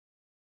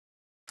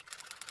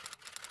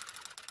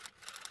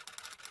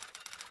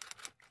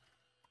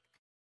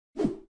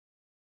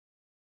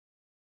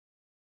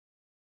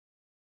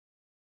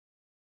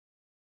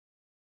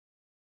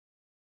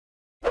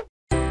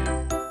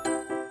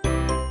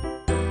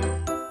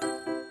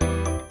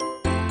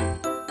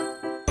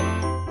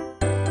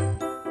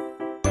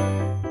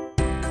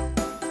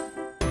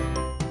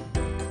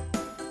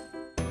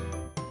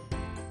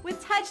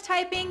touch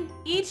typing,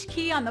 each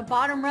key on the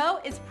bottom row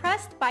is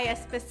pressed by a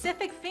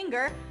specific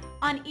finger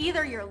on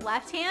either your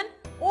left hand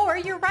or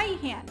your right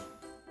hand.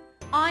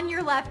 On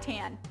your left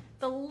hand,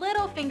 the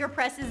little finger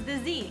presses the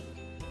Z.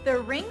 The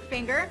ring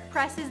finger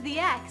presses the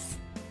X.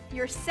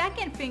 Your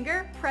second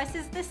finger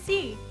presses the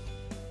C.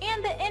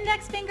 And the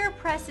index finger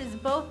presses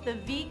both the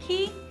V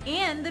key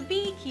and the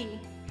B key.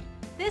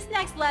 This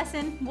next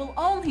lesson will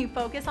only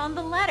focus on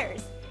the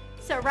letters.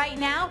 So right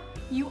now,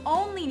 you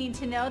only need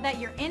to know that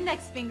your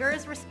index finger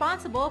is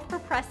responsible for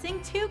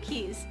pressing two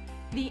keys,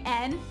 the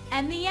N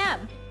and the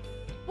M.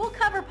 We'll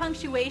cover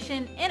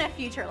punctuation in a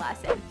future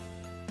lesson.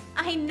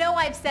 I know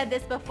I've said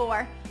this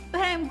before,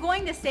 but I'm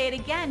going to say it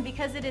again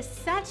because it is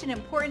such an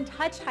important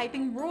touch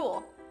typing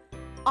rule.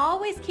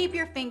 Always keep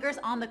your fingers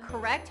on the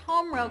correct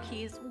home row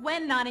keys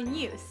when not in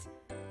use.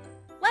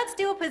 Let's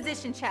do a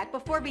position check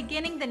before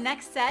beginning the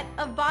next set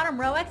of bottom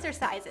row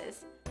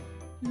exercises.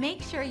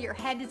 Make sure your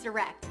head is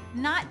erect,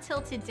 not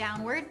tilted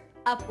downward,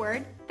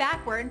 upward,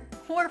 backward,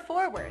 or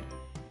forward.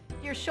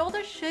 Your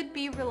shoulders should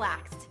be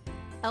relaxed,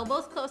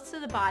 elbows close to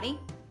the body,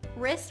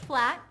 wrists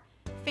flat,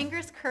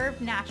 fingers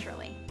curved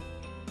naturally.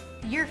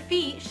 Your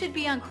feet should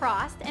be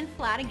uncrossed and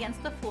flat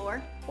against the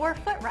floor or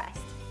footrest.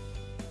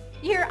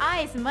 Your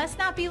eyes must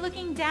not be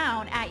looking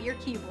down at your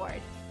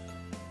keyboard.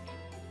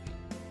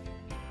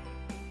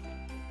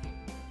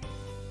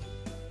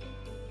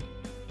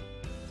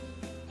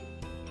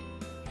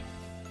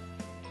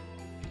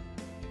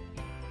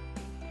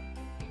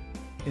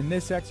 In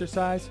this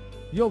exercise,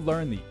 you'll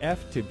learn the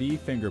F to B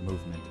finger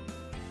movement.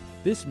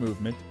 This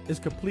movement is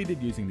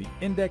completed using the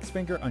index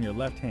finger on your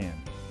left hand.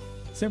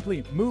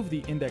 Simply move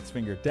the index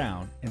finger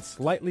down and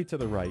slightly to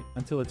the right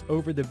until it's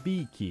over the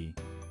B key.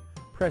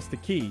 Press the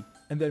key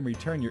and then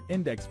return your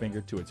index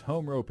finger to its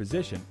home row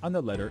position on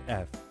the letter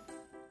F.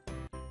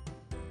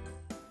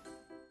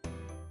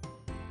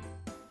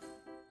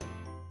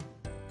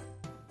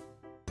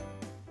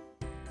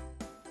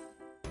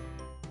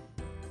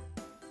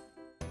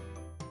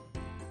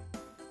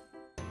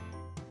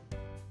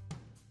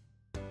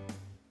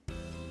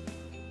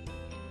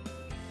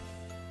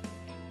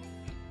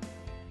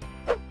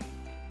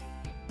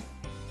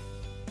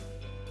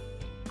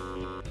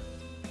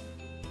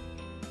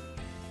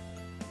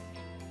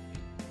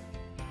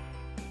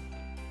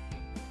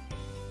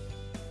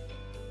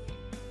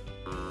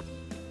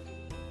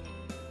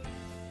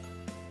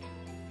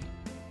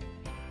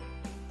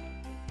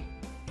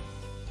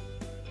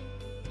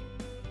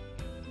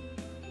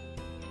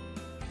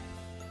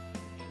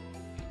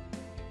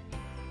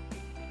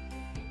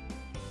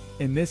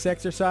 In this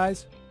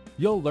exercise,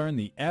 you'll learn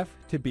the F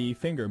to B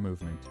finger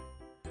movement.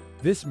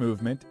 This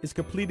movement is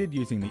completed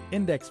using the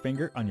index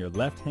finger on your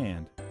left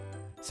hand.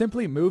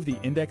 Simply move the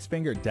index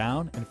finger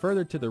down and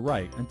further to the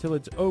right until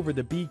it's over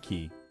the B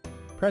key.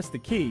 Press the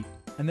key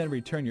and then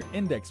return your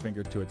index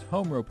finger to its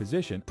home row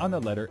position on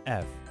the letter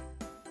F.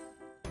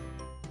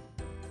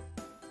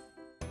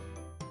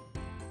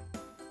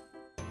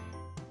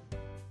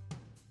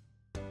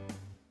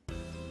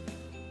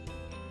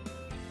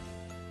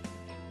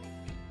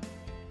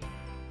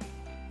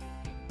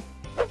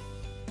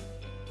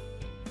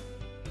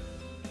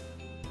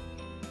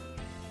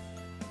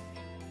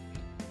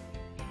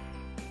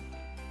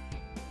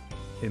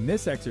 In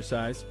this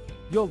exercise,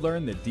 you'll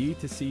learn the D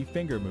to C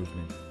finger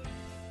movement.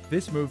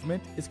 This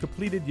movement is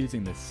completed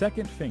using the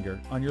second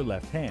finger on your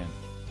left hand.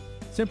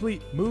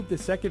 Simply move the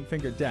second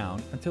finger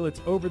down until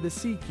it's over the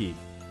C key.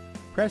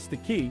 Press the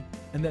key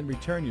and then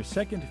return your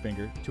second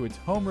finger to its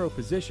home row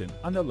position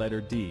on the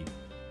letter D.